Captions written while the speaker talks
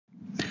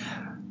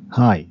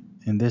Hi,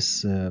 in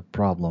this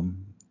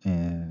problem,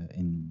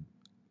 in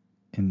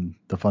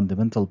the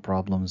fundamental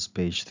problems,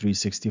 page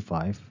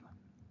 365,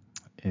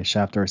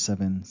 chapter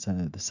 7,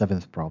 the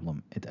seventh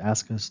problem, it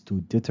asks us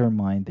to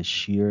determine the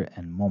shear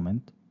and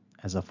moment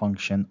as a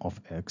function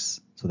of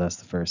x. So that's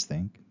the first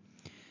thing.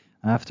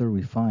 After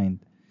we find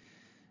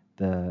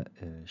the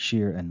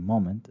shear and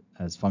moment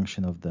as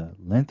function of the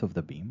length of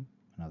the beam,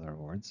 in other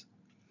words,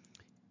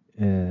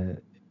 uh,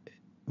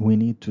 we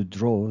need to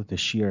draw the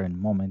shear and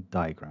moment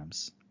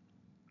diagrams.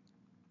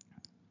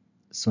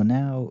 So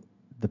now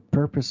the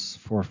purpose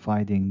for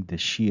finding the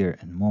shear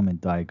and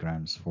moment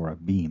diagrams for a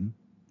beam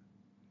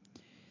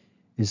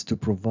is to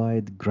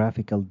provide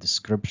graphical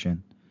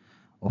description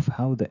of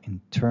how the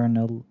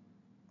internal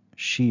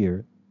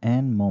shear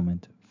and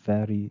moment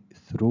vary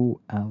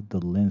throughout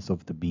the length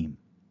of the beam.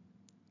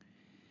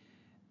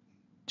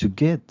 To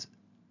get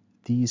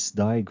these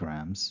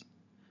diagrams,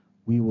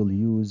 we will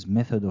use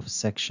method of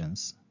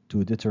sections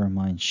to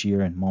determine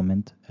shear and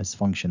moment as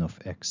function of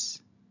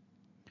x.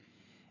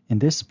 In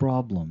this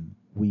problem,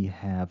 we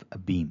have a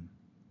beam.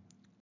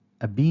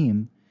 A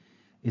beam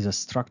is a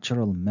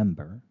structural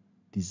member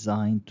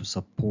designed to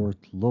support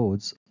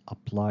loads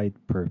applied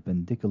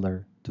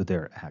perpendicular to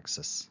their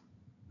axis.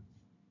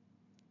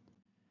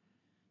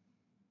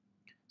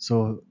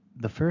 So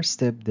the first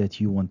step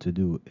that you want to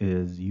do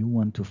is you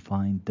want to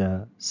find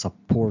the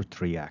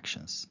support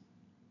reactions.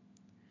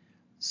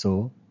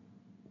 So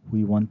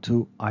we want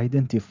to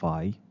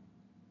identify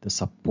the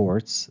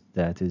supports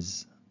that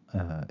is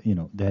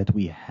that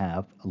we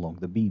have along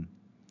the beam.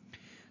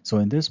 So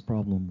in this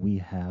problem we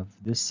have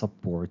this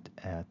support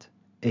at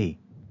A.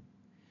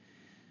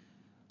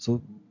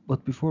 So,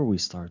 but before we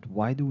start,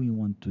 why do we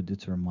want to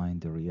determine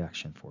the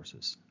reaction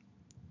forces?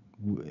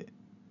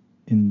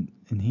 In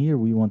here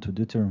we want to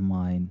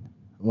determine,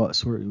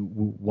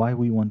 why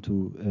we want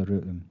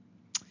to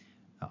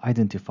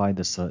identify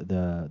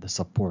the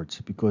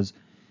supports, because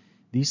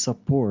these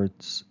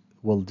supports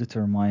will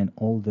determine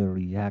all the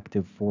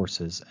reactive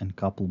forces and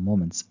couple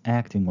moments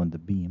acting on the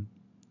beam,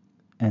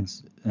 and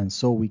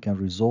so we can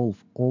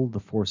resolve all the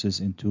forces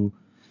into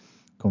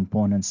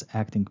components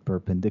acting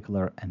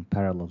perpendicular and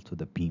parallel to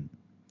the beam.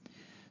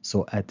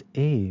 So at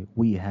A,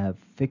 we have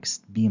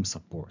fixed beam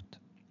support.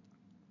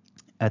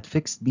 At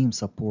fixed beam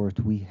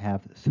support, we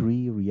have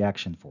three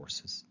reaction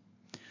forces,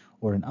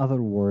 or in other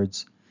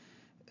words,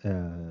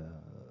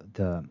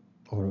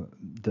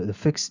 the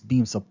fixed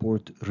beam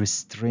support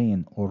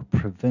restrain or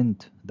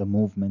prevent the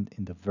movement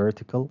in the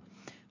vertical,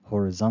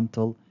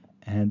 horizontal,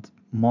 and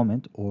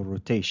moment or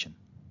rotation.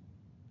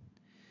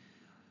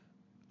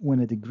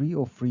 When a degree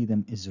of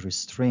freedom is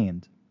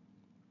restrained,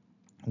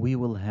 we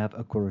will have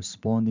a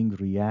corresponding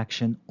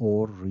reaction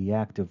or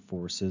reactive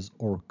forces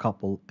or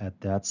couple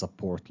at that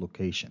support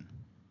location.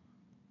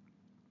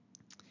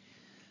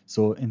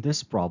 So in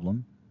this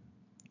problem,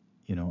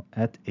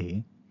 at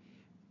A,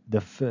 the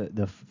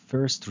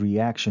first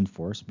reaction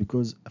force,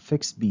 because a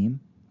fixed beam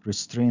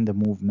restrain the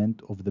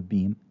movement of the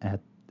beam at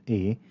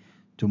A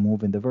to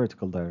move in the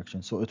vertical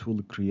direction, so it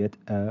will create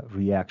a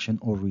reaction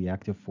or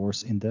reactive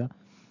force in the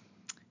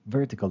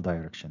vertical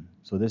direction.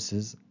 So this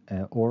is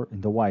or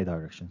in the y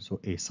direction, so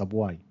A sub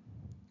y.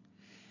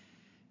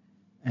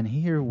 And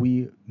here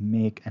we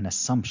make an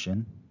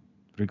assumption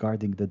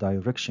regarding the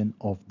direction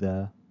of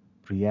the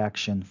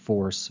reaction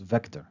force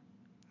vector.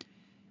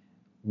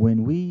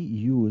 When we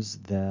use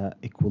the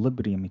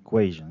equilibrium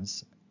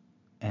equations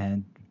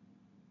and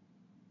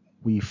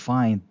we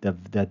find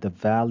that the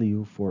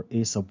value for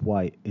A sub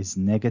y is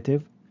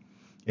negative,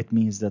 it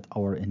means that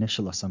our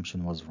initial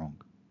assumption was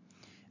wrong.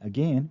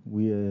 Again,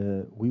 we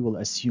will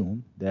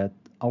assume that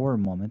our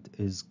moment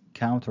is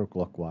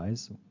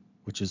counterclockwise,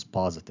 which is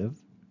positive,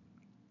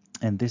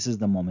 and this is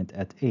the moment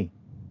at A.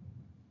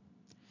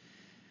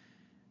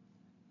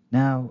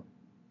 Now,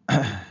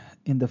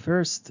 in the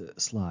first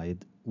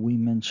slide, we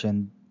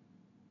mentioned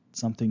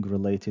something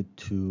related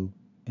to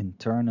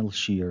internal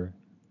shear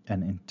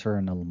and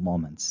internal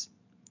moments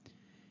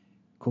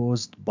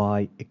caused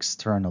by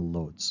external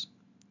loads.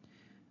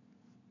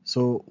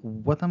 So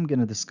what I'm going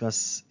to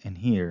discuss in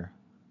here,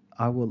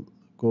 I will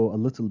go a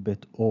little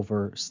bit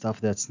over stuff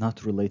that's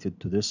not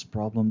related to this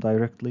problem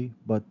directly,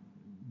 but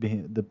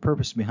the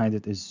purpose behind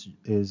it is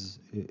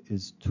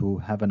to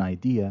have an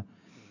idea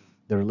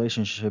the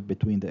relationship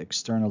between the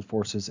external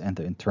forces and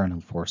the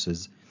internal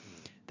forces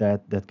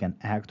that can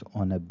act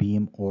on a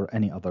beam or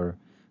any other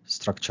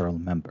structural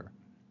member.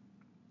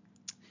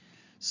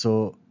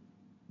 So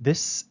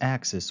this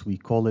axis, we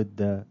call it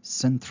the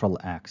central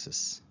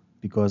axis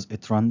because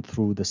it runs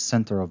through the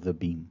center of the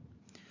beam.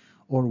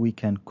 Or we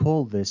can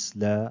call this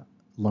the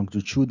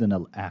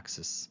longitudinal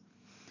axis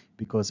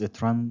because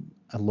it runs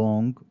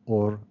along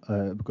the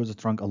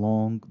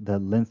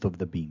length of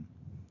the beam.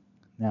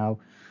 Now,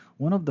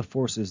 one of the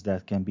forces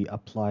that can be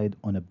applied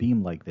on a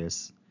beam like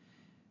this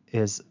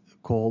is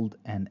called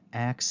an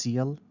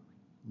axial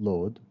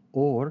load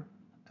or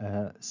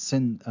a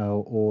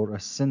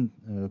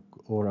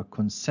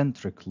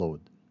concentric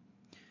load.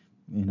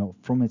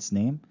 From its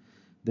name,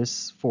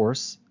 this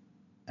force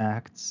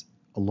acts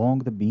along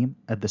the beam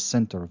at the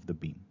center of the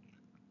beam.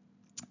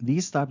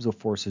 These types of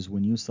forces,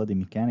 when you study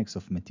mechanics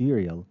of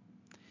material,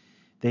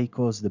 they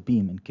cause the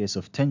beam, in case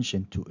of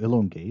tension, to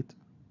elongate,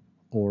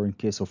 or in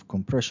case of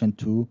compression,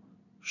 to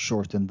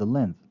shorten the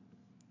length.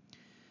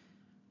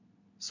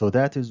 So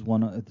that is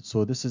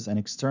so this is an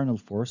external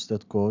force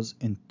that causes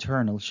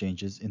internal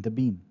changes in the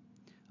beam.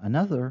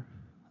 Another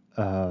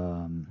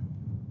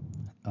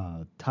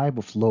type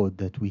of load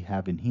that we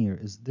have in here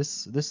is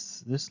this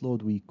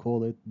load. We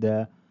call it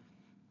the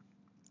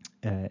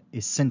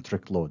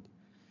eccentric load.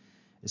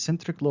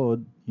 Eccentric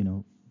load,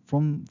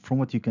 from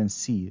what you can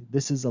see,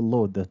 this is a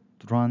load that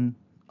run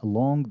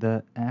along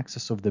the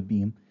axis of the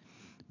beam,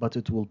 but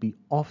it will be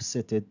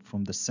offsetted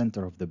from the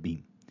center of the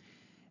beam.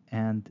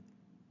 And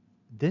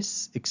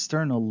this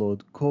external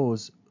load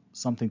causes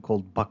something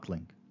called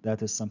buckling.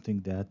 That is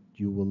something that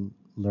you will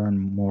learn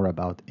more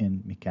about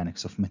in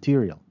mechanics of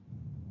material.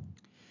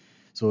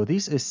 So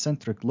this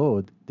eccentric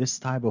load, this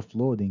type of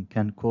loading,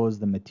 can cause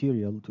the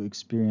material to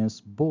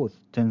experience both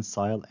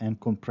tensile and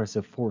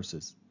compressive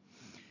forces,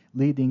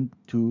 leading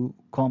to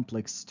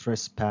complex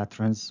stress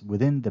patterns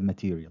within the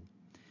material.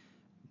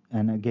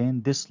 And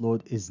again, this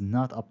load is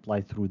not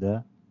applied through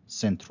the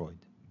centroid.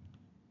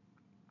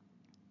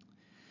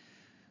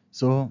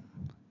 So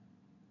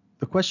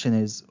the question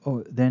is,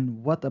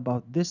 then what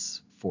about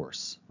this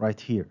force right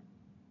here?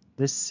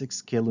 This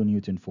 6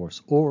 kilonewton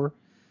force, or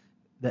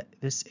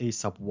this A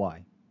sub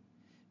y.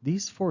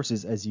 These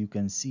forces, as you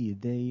can see,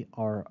 they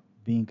are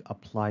being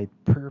applied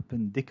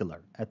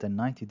perpendicular at a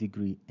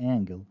 90-degree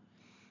angle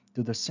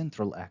to the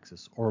central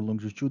axis or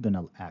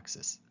longitudinal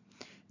axis.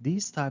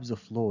 These types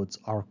of loads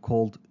are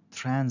called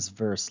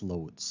transverse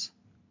loads.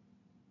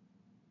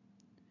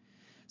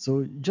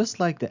 So just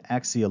like the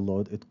axial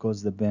load, it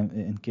causes the beam,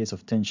 in case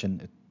of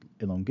tension,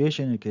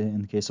 elongation;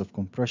 in case of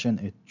compression,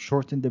 it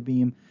shortened the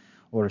beam,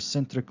 or a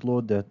centric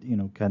load that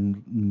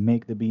can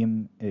make the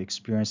beam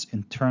experience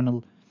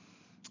internal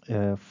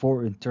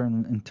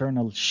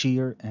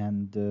shear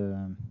and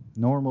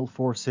normal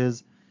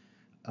forces.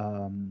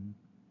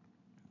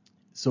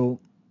 So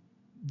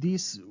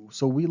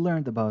we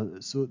learned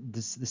about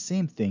the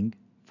same thing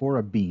for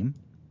a beam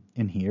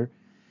in here.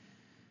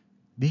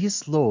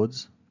 These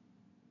loads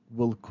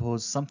will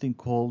cause something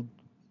called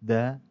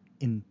the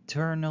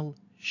internal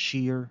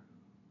shear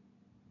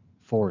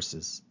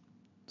forces.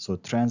 So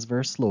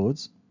transverse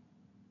loads,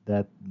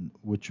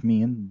 which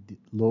mean the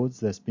loads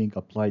that's being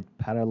applied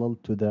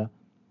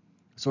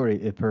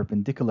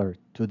perpendicular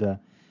to the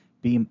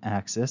beam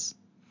axis.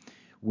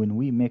 When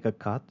we make a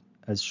cut,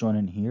 as shown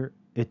in here,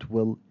 it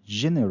will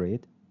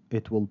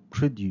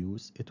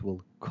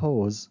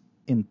cause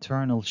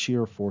internal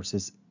shear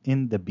forces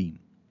in the beam.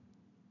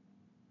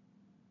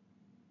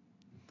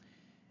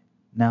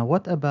 Now,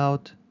 what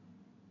about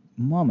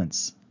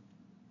moments?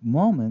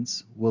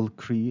 Moments will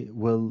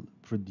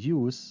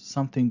produce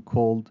something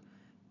called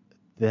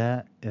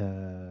it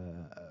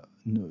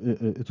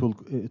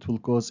will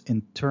cause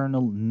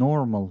internal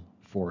normal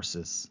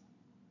forces.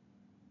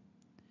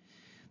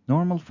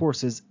 Normal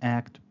forces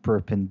act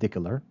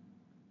perpendicular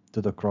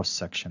to the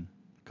cross-section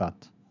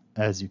cut,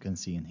 as you can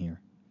see in here,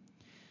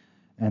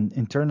 and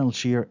internal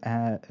shear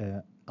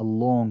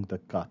along the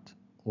cut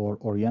or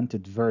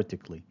oriented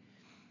vertically.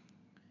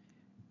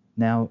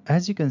 Now,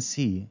 as you can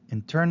see,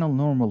 internal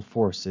normal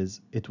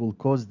forces, it will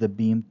cause the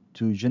beam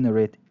to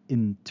generate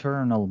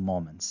internal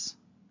moments.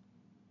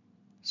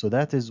 So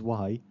that is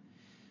why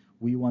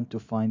we want to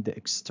find the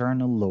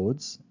external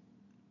loads,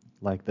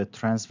 like the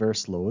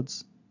transverse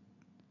loads,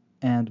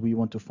 and we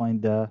want to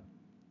find the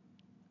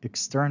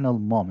external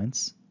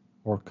moments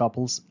or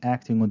couples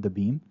acting on the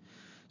beam,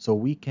 so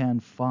we can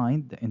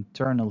find the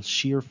internal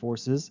shear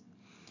forces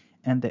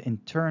and the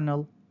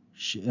internal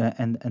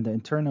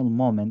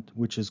moment,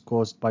 which is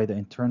caused by the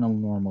internal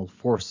normal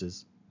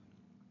forces.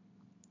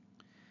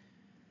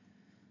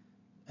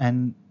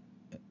 And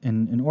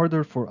in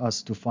order for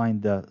us to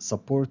find the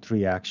support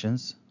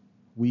reactions,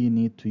 we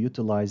need to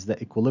utilize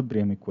the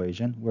equilibrium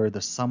equation, where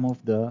the sum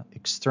of the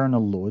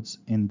external loads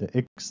in the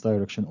x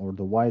direction or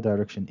the y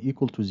direction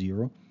equal to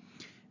 0,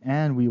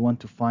 and we want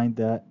to find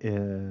the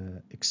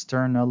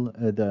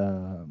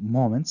the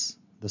moments,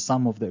 the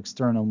sum of the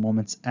external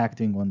moments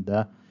acting on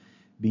the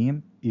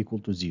beam equal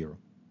to 0.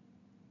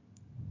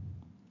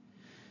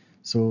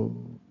 So,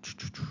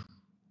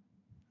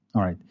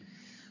 all right.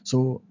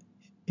 So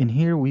in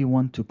here, we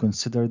want to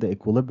consider the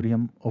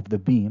equilibrium of the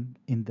beam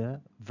in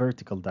the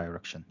vertical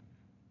direction.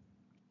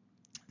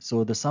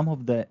 So the sum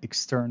of the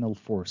external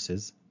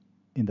forces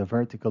in the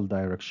vertical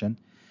direction,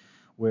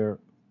 where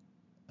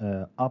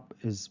up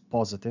is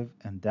positive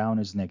and down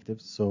is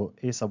negative, so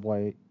a sub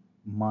y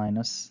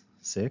minus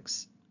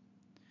 6,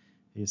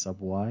 a sub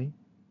y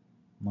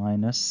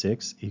minus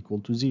 6 equal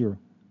to 0.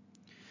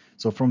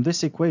 So from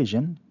this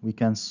equation, we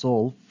can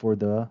solve for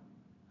the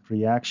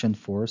reaction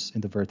force in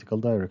the vertical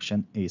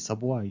direction, a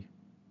sub y.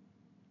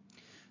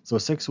 So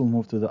 6 will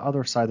move to the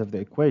other side of the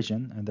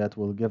equation, and that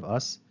will give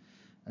us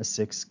a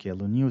 6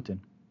 kilonewton.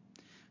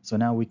 So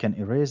now we can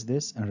erase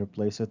this and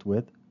replace it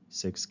with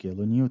 6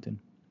 kilonewton.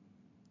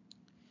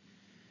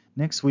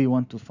 Next, we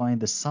want to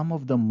find the sum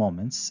of the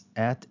moments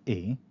at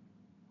A,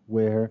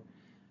 where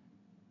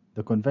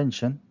the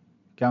convention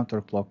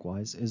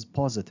counterclockwise is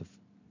positive.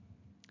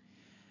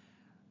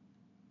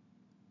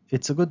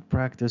 It's a good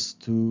practice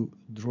to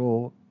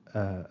draw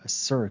a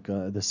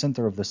circle, the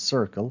center of the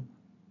circle,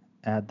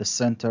 at the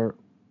center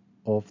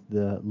of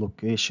the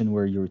location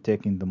where you're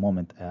taking the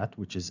moment at,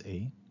 which is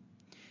A.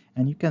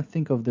 And you can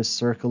think of this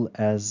circle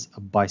as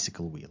a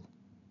bicycle wheel.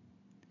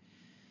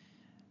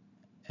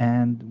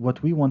 And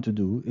what we want to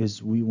do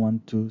is we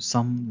want to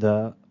sum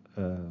the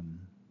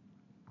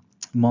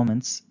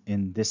moments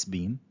in this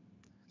beam.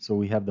 So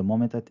we have the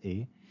moment at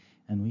A,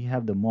 and we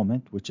have the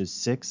moment, which is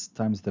 6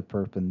 times the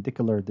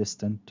perpendicular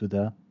distance to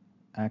the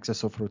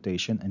axis of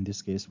rotation. In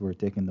this case, we're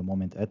taking the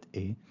moment at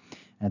A,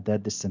 and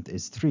that distance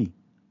is 3.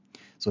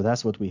 So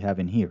that's what we have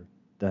in here,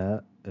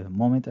 the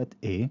moment at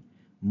A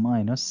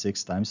minus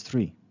 6 times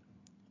 3.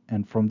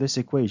 And from this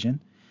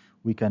equation,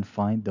 we can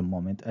find the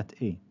moment at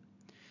A.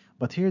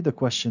 But here the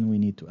question we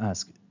need to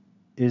ask,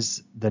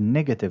 is the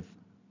negative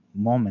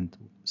moment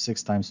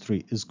 6 times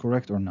 3 is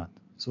correct or not?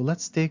 So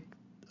let's take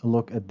a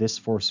look at this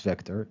force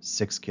vector,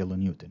 6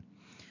 kilonewton.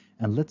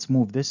 And let's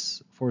move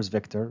this force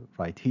vector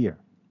right here.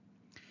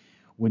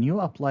 When you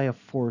apply a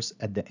force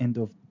at the end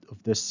of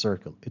this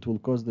circle, it will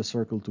cause the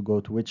circle to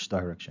go to which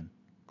direction?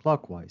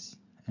 Clockwise.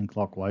 And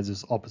clockwise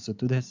is opposite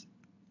to this,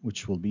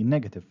 which will be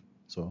negative.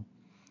 So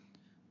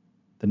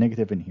the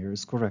negative in here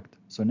is correct.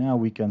 So now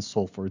we can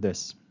solve for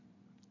this.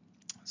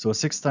 So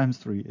 6 times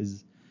 3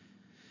 is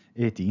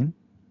 18.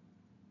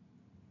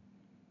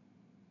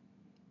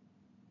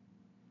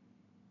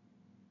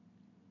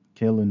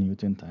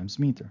 Kilonewton times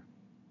meter.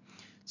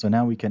 So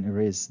now we can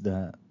erase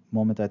the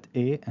moment at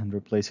A and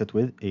replace it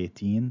with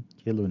 18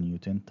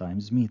 kilonewton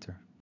times meter.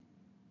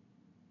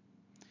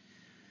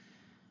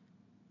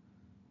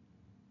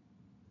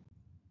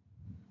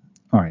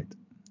 All right.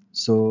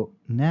 So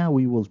now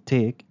we will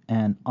take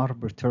an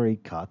arbitrary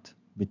cut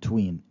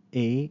between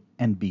A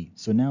and B.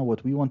 So now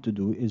what we want to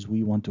do is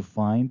we want to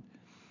find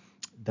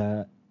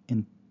the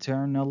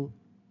internal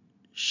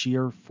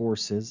shear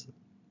forces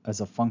as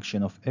a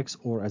function of X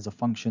or as a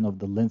function of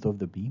the length of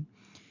the beam.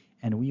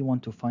 And we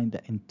want to find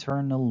the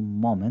internal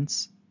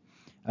moments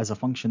as a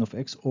function of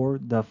X or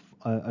the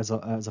as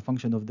a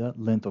function of the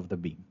length of the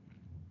beam.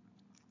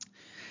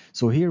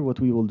 So here what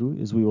we will do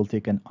is we will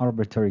take an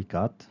arbitrary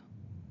cut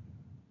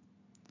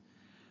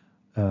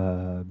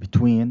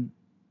between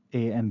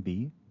A and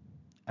B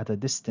at a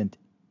distance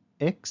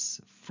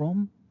X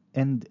from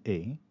end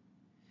A,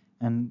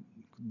 and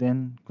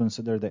then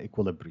consider the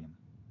equilibrium.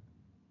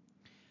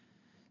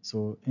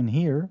 So in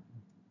here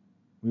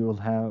we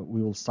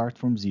will start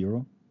from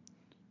 0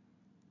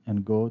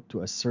 and go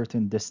to a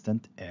certain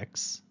distance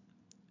X,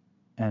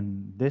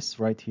 and this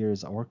right here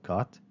is our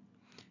cut,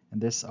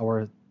 and this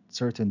our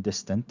certain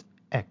distance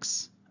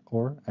X,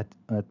 or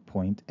at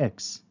point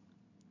X.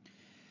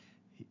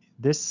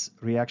 This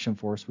reaction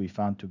force we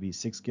found to be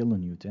 6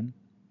 kilonewton.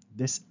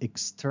 This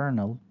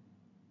external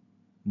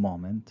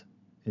moment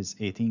is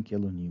 18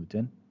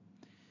 kilonewton.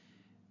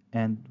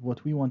 And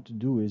what we want to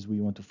do is we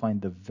want to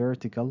find the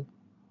vertical,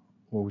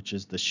 or which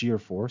is the shear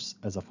force,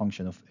 as a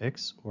function of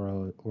X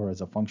or as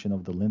a function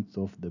of the length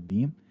of the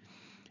beam.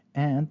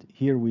 And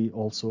here we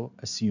also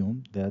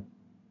assume that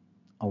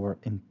our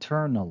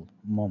internal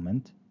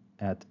moment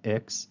at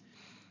X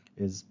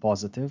is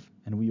positive,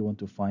 and we want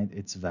to find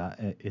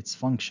its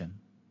function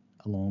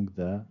along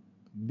the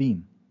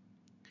beam.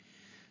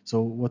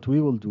 So what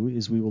we will do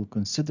is we will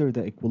consider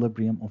the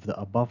equilibrium of the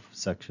above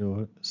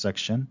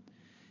section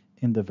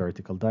in the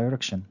vertical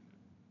direction.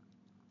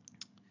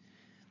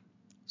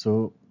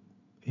 So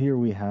here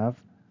we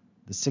have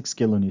the 6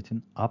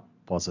 kilonewton up,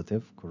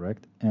 positive,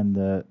 correct, and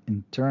the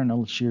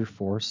internal shear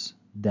force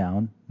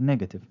down,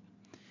 negative.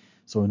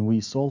 So when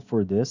we solve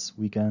for this,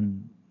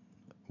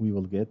 we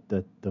will get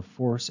that the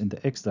force in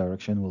the X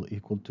direction will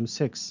equal to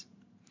 6.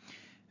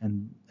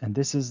 And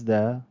this is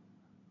because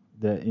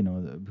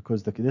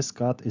this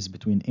cut is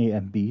between A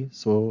and B,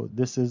 so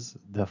this is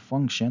the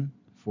function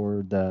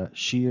for the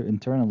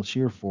internal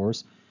shear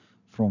force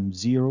from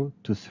 0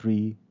 to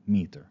 3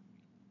 meter.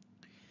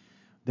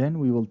 Then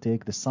we will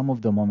take the sum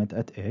of the moment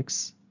at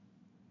X,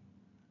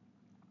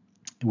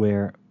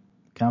 where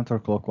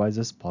counterclockwise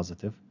is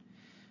positive.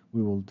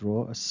 We will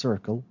draw a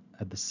circle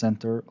at the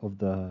center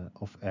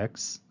of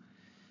X,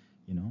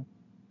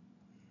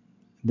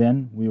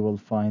 Then we will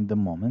find the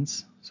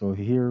moments. So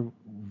here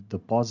the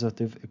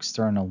positive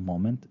external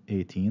moment,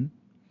 18,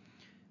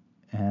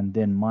 and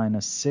then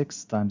minus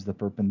 6 times the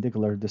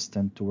perpendicular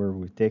distance to where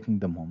we're taking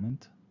the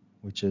moment,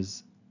 which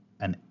is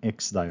an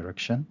X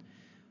direction,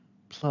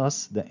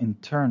 plus the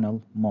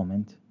internal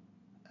moment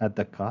at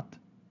the cut,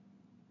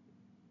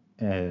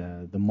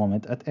 the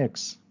moment at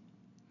X.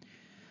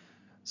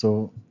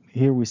 So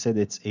here we said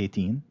it's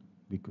 18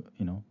 because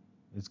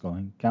it's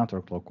going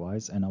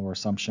counterclockwise, and our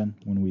assumption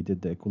when we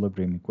did the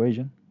equilibrium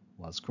equation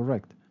was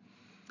correct.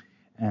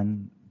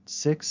 And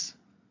 6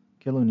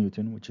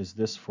 kilonewton, which is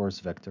this force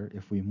vector,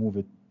 if we move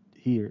it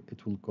here,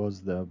 it will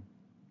cause the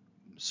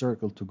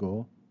circle to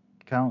go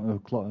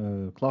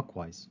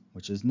clockwise,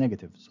 which is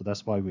negative. So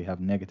that's why we have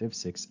negative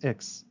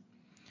 6x.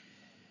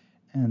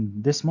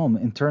 And this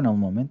moment, internal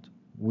moment,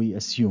 we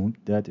assumed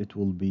that it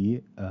will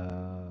be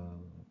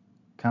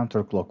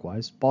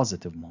counterclockwise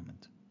positive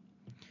moment.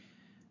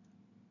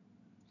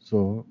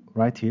 So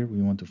right here,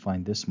 we want to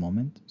find this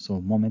moment.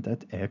 So moment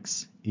at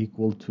x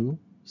equal to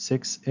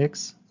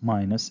 6x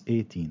minus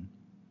 18.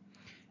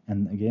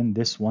 And again,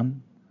 this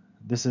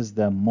is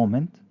the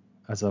moment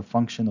as a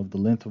function of the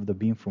length of the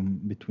beam from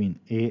between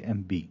A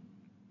and B,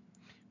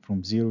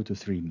 from 0 to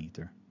 3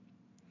 meter.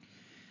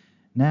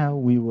 Now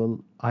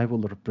I will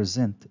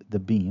represent the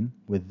beam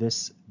with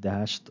this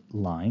dashed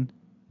line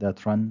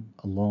that run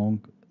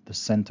along the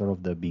center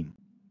of the beam.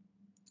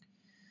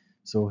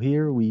 So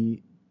here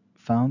we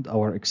found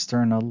our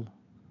external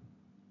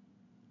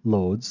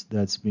loads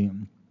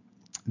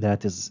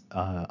that is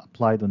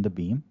applied on the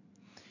beam,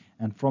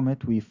 and from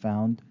it we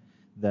found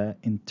the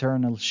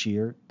internal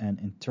shear and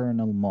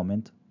internal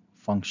moment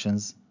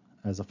functions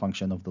as a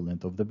function of the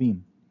length of the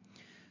beam.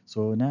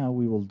 So now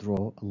we will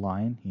draw a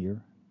line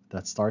here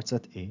that starts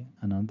at A,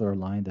 another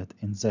line that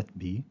ends at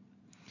B,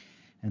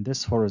 and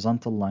this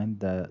horizontal line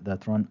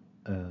that run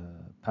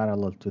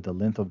parallel to the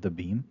length of the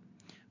beam,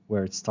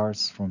 where it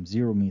starts from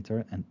 0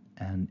 meter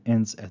and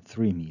ends at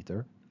 3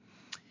 meter.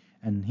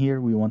 And here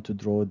we want to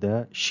draw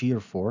the shear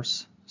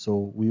force,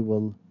 so we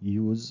will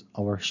use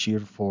our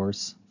shear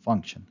force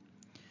function.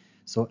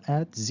 So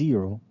at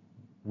 0,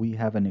 we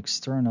have an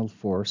external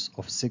force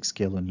of 6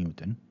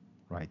 kilonewton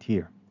right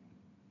here.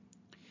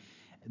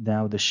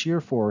 Now the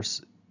shear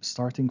force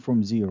starting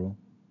from 0,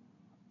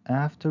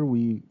 after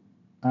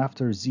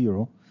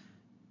 0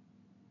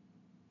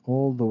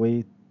 all the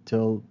way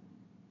till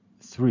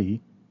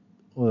 3,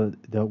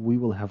 that we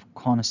will have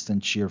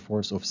constant shear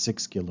force of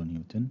 6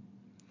 kilonewton.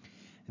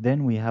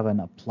 Then we have an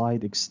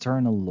applied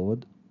external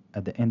load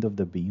at the end of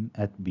the beam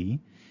at B,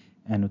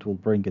 and it will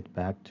bring it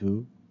back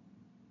to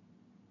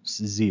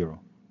 0,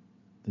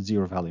 the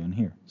 0 value in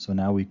here. So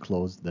now we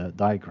close the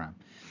diagram.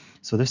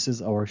 So this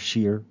is our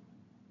shear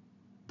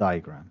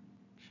diagram.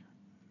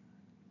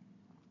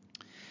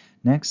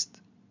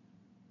 Next,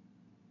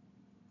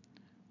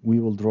 we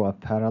will draw a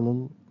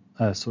parallel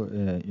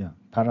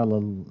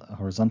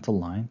horizontal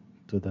line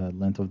to the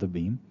length of the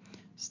beam,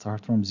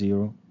 start from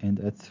 0, end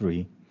at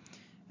 3,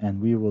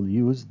 and we will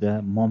use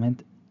the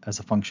moment as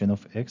a function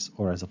of x,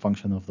 or as a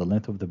function of the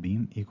length of the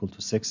beam, equal to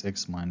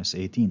 6x minus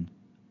 18.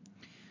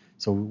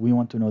 So we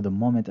want to know the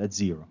moment at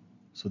 0.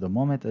 So the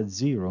moment at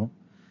 0,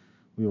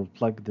 we will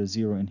plug the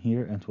 0 in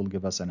here, and it will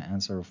give us an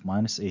answer of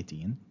minus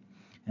 18.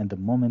 And the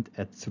moment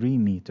at 3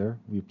 meter,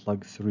 we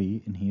plug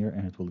 3 in here,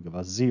 and it will give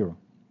us 0.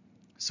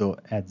 So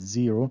at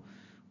 0,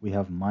 we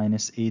have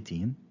minus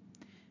 18,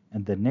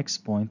 and the next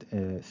point,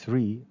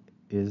 3,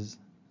 is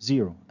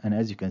 0. And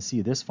as you can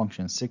see, this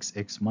function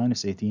 6x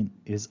minus 18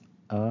 is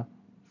a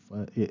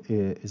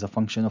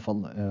function of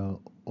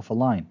a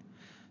line.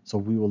 So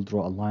we will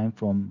draw a line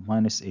from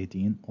minus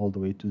 18 all the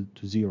way to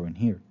 0 in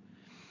here.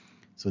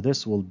 So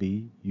this will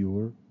be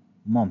your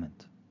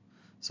moment.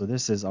 So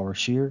this is our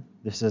shear,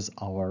 this is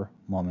our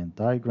moment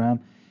diagram,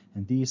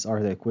 and these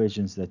are the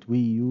equations that we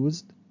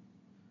used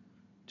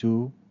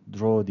to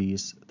draw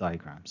these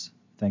diagrams.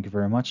 Thank you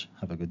very much.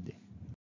 Have a good day.